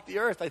ever walked the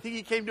earth. I think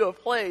he came to a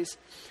place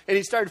and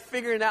he started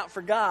figuring it out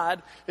for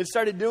God and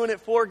started doing it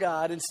for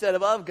God instead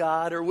of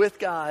God or with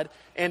God.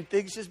 And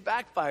things just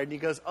backfired. And he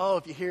goes,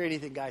 if you hear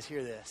anything, guys,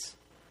 hear this.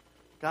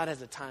 God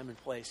has a time and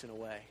place in a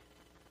way.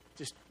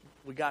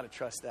 We got to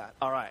trust that.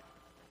 All right.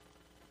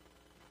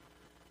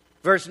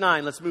 Verse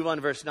 9. Let's move on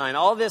to verse 9.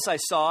 All this I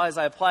saw as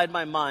I applied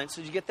my mind.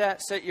 So did you get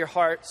that? Set your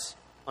hearts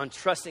on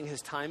trusting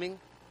His timing.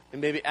 And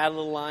maybe add a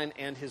little line,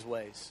 and His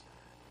ways.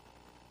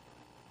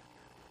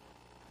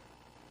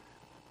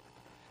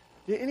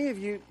 Do any of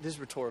you, this is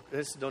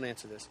rhetorical, don't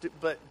answer this,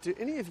 but do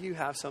any of you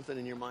have something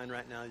in your mind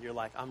right now that you're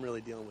like, I'm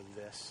really dealing with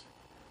this,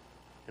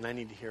 and I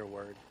need to hear a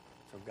word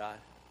from God?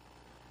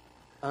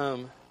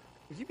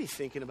 Would you be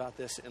thinking about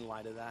this in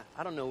light of that?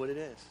 I don't know what it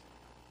is.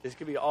 This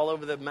could be all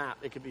over the map.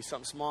 It could be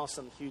something small,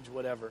 something huge,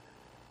 whatever.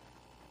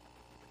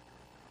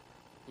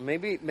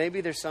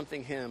 Maybe there's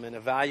something Him in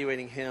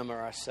evaluating Him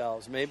or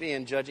ourselves. Maybe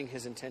in judging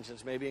His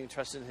intentions. Maybe in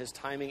trusting His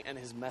timing and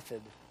His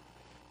method.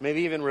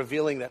 Maybe even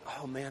revealing that,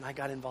 I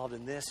got involved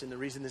in this, and the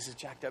reason this is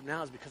jacked up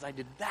now is because I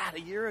did that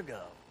a year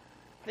ago.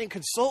 I didn't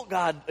consult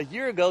God a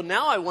year ago.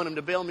 Now I want Him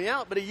to bail me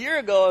out. But a year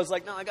ago I was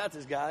like, no, I got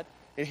this, God.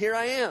 And here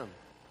I am.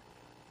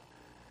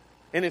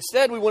 And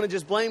instead we want to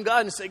just blame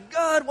God and say,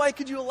 God, why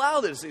could you allow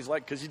this? He's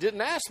like, because you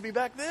didn't ask me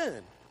back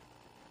then.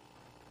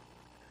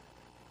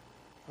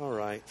 All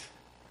right.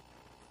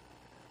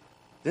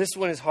 This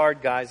one is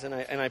hard, guys, and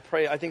I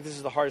pray, I think this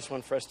is the hardest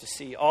one for us to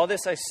see. All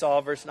this I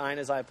saw, verse 9,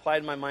 as I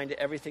applied my mind to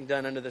everything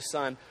done under the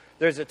sun.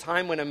 There's a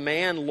time when a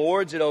man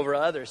lords it over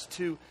others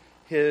to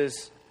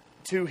his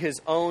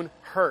own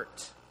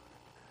hurt.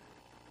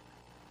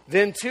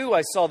 Then, too,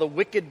 I saw the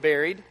wicked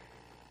buried,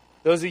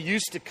 those who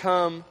used to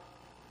come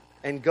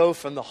and go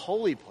from the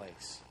holy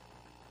place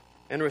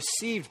and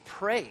received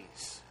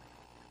praise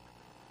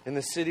in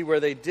the city where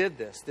they did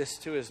this. This,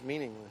 too, is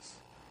meaningless.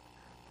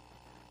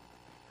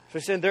 So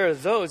he's saying there are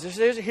those.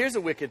 Here's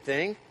a wicked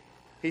thing.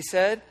 He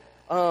said,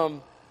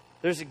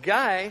 there's a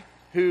guy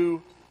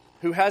who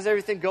has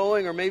everything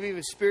going, or maybe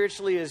even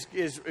spiritually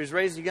is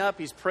raising up.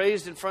 He's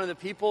praised in front of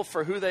the people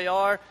for who they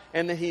are,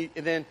 and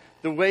then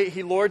the way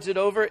he lords it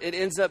over, it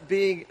ends up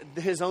being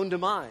his own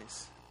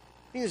demise.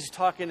 He's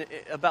talking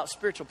about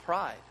spiritual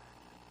pride.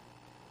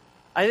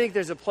 I think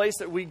there's a place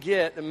that we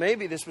get, and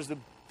maybe this was the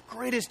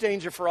greatest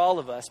danger for all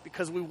of us,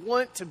 because we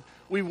want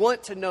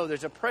to know.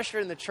 There's a pressure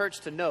in the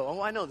church to know.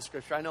 Oh, I know the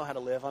scripture. I know how to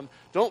live.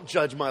 Don't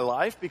judge my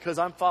life because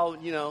I'm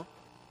following,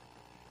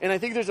 And I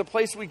think there's a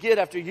place we get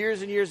after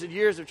years and years and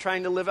years of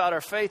trying to live out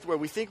our faith where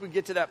we think we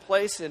get to that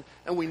place and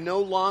we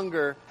no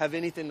longer have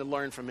anything to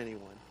learn from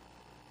anyone.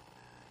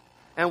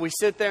 And we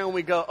sit there and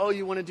we go, oh,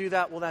 you want to do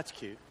that? Well, that's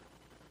cute.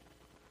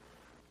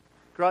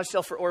 Garage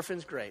sale for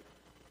orphans, great.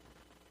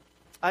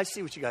 I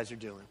see what you guys are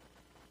doing.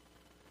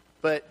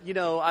 But,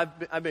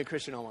 I've been a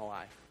Christian all my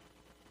life.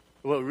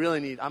 What we really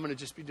need, I'm going to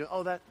just be doing,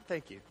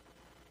 thank you.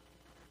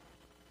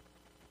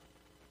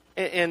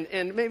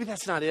 And maybe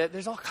that's not it.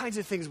 There's all kinds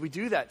of things we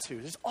do that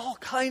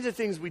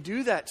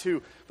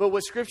to. But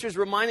what Scripture is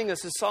reminding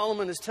us, as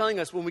Solomon is telling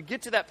us, when we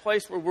get to that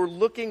place where we're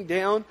looking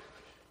down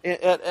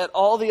at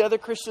all the other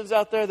Christians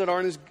out there that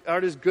aren't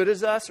as good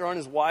as us, or aren't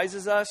as wise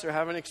as us, or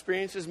haven't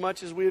experienced as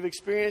much as we have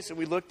experienced, and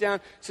we look down,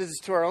 it says it's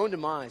to our own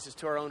demise, it's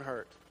to our own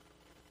hurt.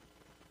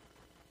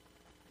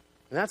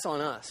 And that's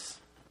on us.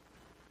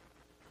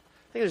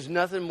 I think there's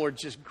nothing more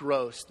just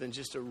gross than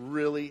just a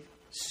really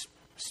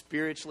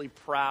spiritually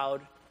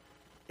proud,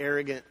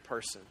 arrogant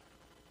person.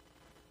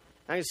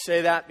 I can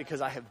say that because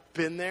I have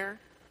been there,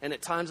 and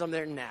at times I'm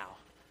there now,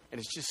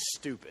 and it's just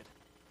stupid.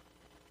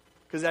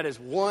 Because that is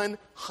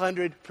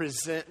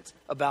 100%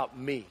 about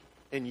me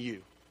and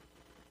you,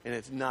 and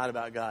it's not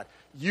about God.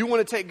 You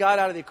want to take God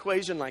out of the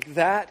equation like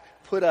that,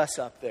 put us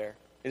up there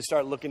and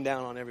start looking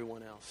down on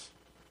everyone else.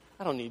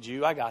 I don't need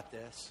you. I got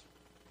this.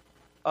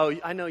 Oh,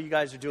 I know you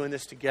guys are doing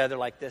this together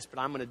like this, but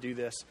I'm going to do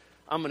this.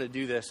 I'm going to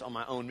do this on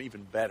my own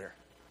even better.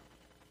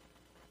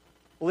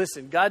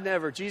 Listen,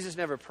 Jesus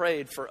never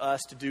prayed for us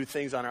to do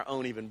things on our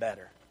own even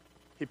better.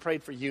 He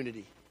prayed for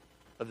unity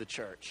of the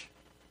church.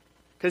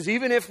 Because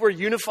even if we're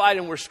unified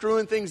and we're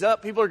screwing things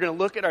up, people are going to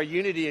look at our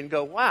unity and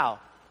go, wow,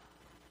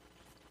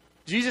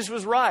 Jesus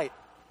was right.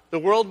 The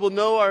world will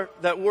know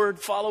that we're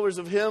followers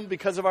of Him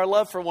because of our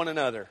love for one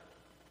another.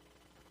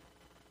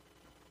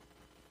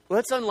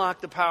 Let's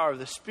unlock the power of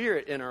the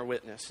Spirit in our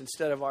witness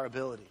instead of our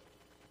ability.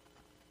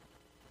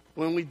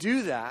 When we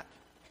do that,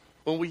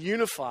 when we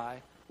unify,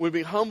 when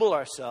we humble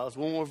ourselves,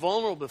 when we're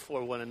vulnerable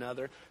before one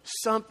another,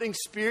 something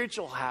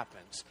spiritual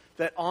happens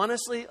that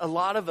honestly, a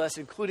lot of us,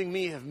 including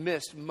me, have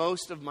missed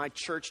most of my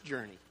church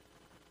journey.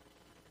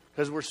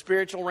 Because we're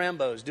spiritual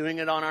Rambos doing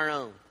it on our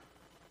own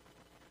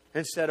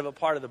instead of a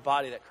part of the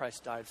body that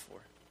Christ died for.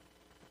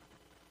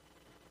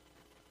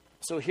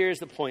 So here's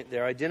the point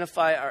there.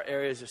 Identify our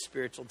areas of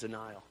spiritual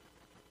denial.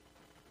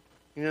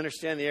 You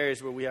understand the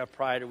areas where we have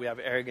pride, or we have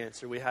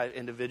arrogance, or we have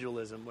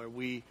individualism, where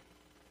we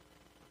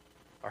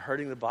are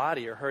hurting the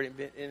body, or hurting.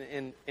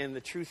 And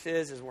the truth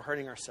is we're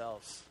hurting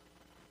ourselves.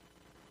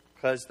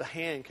 Because the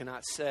hand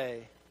cannot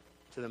say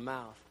to the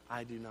mouth,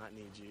 I do not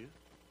need you.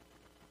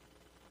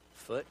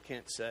 Foot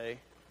can't say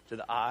to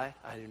the eye,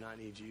 I do not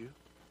need you.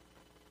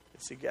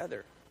 It's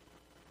together.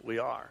 We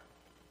are.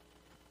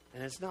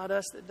 And it's not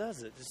us that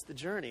does it. It's the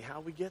journey,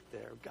 how we get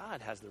there.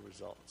 God has the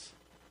results.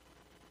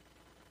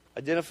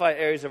 Identify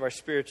areas of our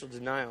spiritual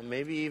denial.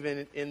 Maybe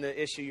even in the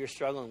issue you're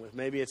struggling with.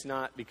 Maybe it's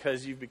not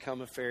because you've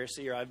become a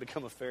Pharisee or I've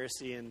become a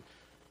Pharisee in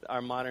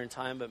our modern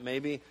time, but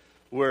maybe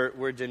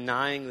we're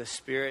denying the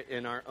Spirit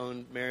in our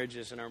own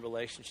marriages and our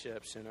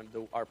relationships and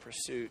our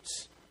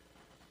pursuits,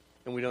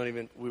 and we don't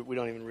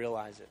even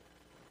realize it.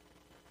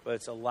 But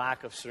it's a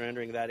lack of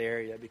surrendering that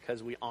area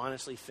because we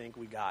honestly think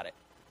we got it.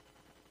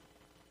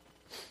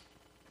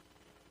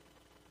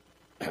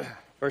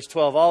 Verse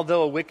 12,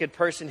 although a wicked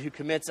person who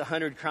commits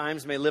 100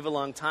 crimes may live a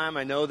long time,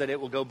 I know that it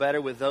will go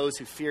better with those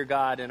who fear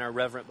God and are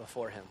reverent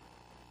before Him.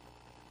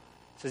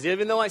 It says,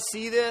 even though I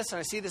see this and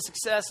I see the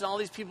success and all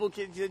these people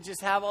can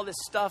just have all this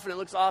stuff and it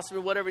looks awesome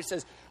or whatever, he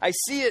says, I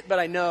see it, but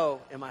I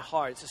know in my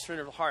heart. It's a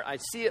surrender of the heart. I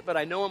see it, but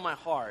I know in my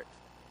heart.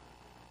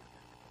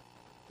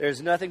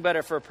 There's nothing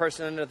better for a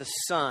person under the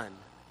sun.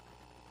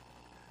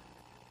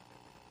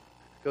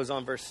 Goes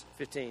on verse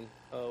 15.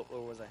 Oh,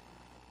 where was I?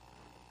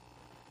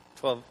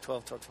 12.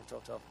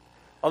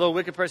 Although a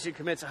wicked person who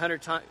commits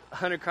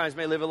 100 crimes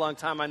may live a long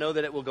time, I know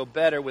that it will go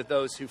better with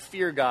those who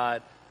fear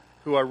God,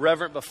 who are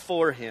reverent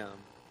before Him.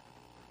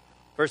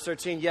 Verse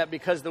 13, yet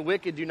because the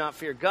wicked do not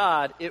fear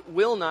God, it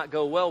will not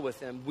go well with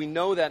them. We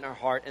know that in our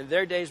heart, and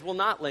their days will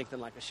not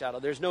lengthen like a shadow.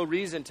 There's no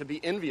reason to be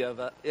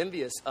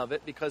envious of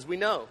it because we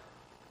know.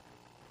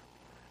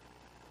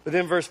 But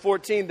then verse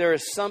 14, there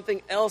is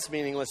something else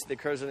meaningless that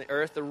occurs on the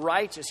earth. The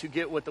righteous who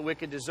get what the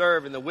wicked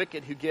deserve, and the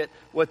wicked who get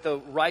what the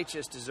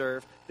righteous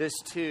deserve. This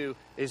too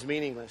is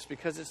meaningless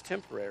because it's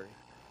temporary.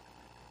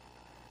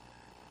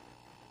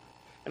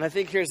 And I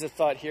think here's the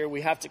thought here. We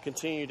have to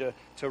continue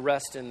to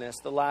rest in this.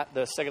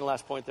 The second to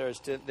last point there is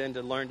to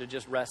learn to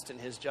just rest in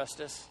His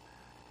justice.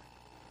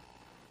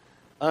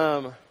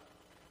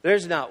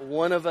 There's not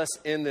one of us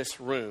in this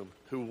room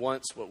who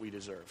wants what we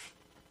deserve.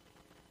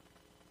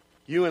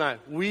 You and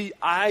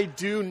I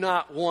do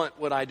not want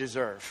what I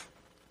deserve.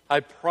 I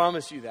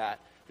promise you that.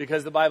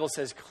 Because the Bible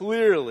says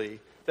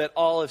clearly that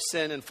all have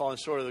sinned and fallen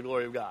short of the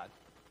glory of God.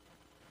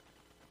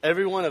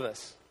 Every one of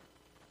us.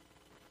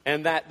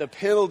 And that the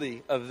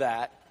penalty of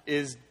that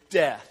is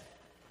death.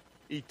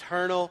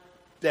 Eternal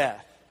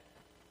death.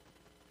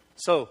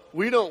 So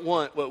we don't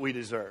want what we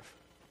deserve.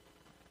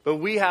 But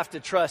we have to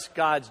trust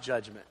God's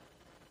judgment.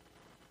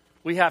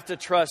 We have to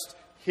trust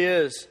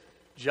His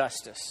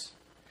justice.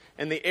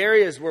 And the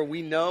areas where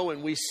we know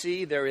and we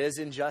see there is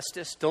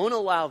injustice, don't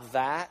allow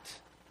that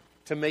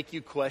to make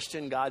you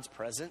question God's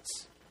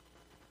presence.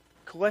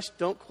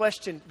 Don't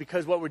question,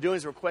 because what we're doing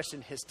is we're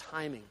questioning His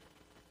timing.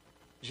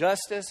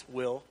 Justice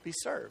will be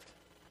served.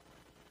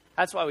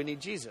 That's why we need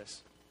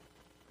Jesus.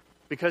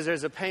 Because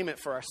there's a payment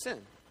for our sin.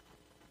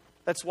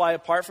 That's why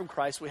apart from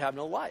Christ we have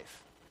no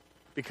life.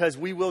 Because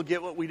we will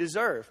get what we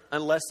deserve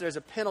unless there's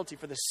a penalty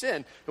for the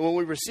sin. And when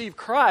we receive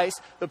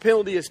Christ, the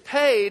penalty is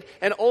paid,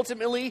 and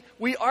ultimately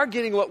we are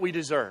getting what we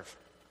deserve.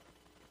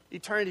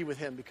 Eternity with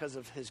Him because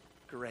of His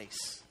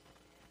grace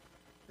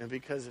and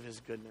because of His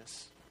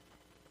goodness.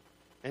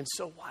 And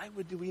so why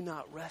would we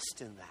not rest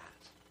in that?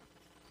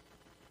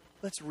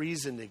 Let's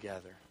reason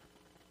together.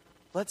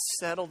 Let's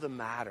settle the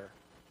matter.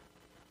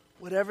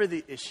 Whatever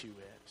the issue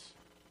is.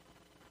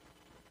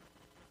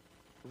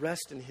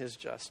 Rest in His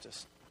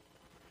justice.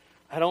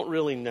 I don't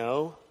really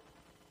know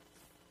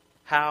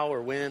how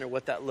or when or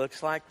what that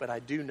looks like, but I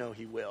do know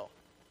He will.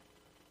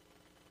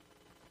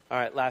 All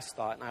right, last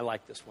thought, and I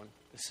like this one.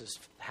 This is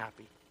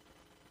happy.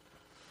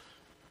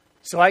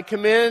 So I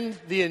commend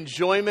the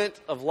enjoyment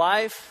of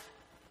life,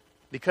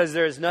 because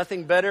there is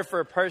nothing better for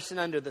a person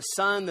under the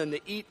sun than to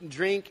eat and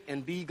drink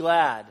and be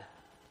glad.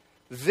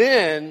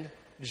 Then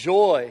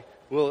joy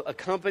will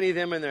accompany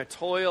them in their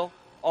toil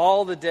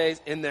all the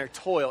days, in their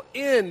toil,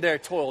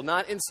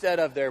 not instead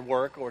of their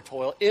work or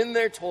toil, in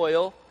their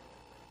toil,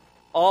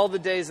 all the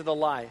days of the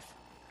life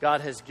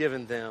God has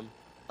given them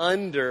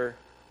under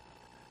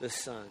the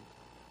sun.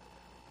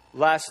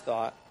 Last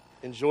thought,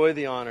 enjoy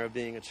the honor of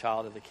being a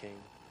child of the King.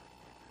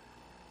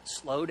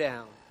 Slow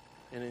down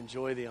and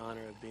enjoy the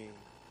honor of being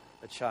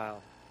a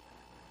child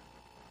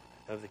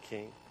of the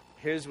King.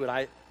 Here's what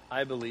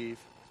I believe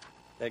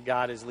that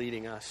God is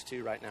leading us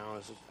to right now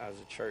as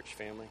a church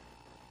family.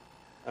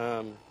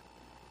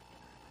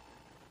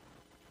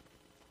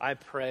 I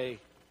pray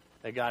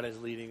that God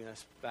is leading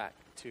us back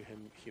to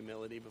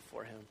humility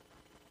before Him.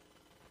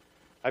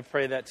 I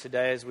pray that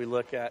today as we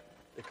look at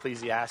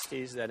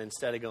Ecclesiastes, that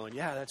instead of going,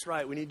 yeah, that's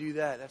right, we need to do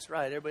that, that's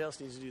right, everybody else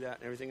needs to do that,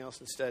 and everything else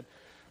instead,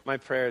 my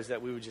prayer is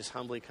that we would just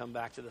humbly come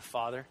back to the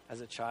Father as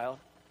a child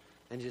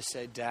and just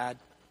say, Dad,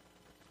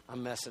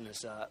 I'm messing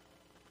this up.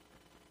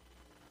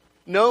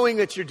 Knowing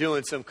that you're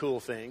doing some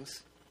cool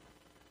things,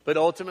 but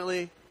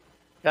ultimately,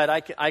 God,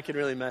 I can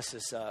really mess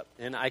this up,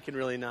 and I can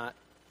really not.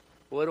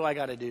 What do I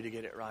got to do to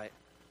get it right?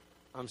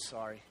 I'm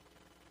sorry.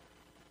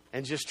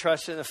 And just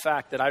trust in the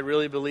fact that I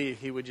really believe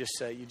He would just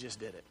say, you just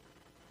did it.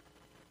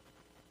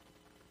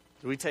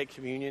 Do we take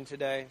communion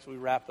today as we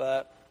wrap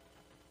up?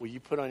 Will you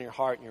put on your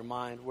heart and your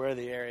mind, where are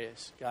the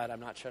areas? God,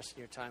 I'm not trusting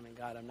your timing.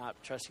 God, I'm not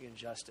trusting in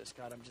justice.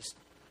 God,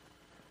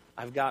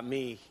 I've got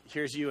me.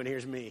 Here's you and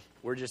here's me.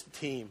 We're just a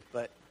team.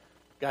 But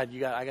God,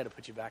 I got to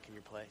put you back in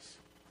your place.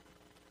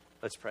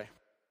 Let's pray.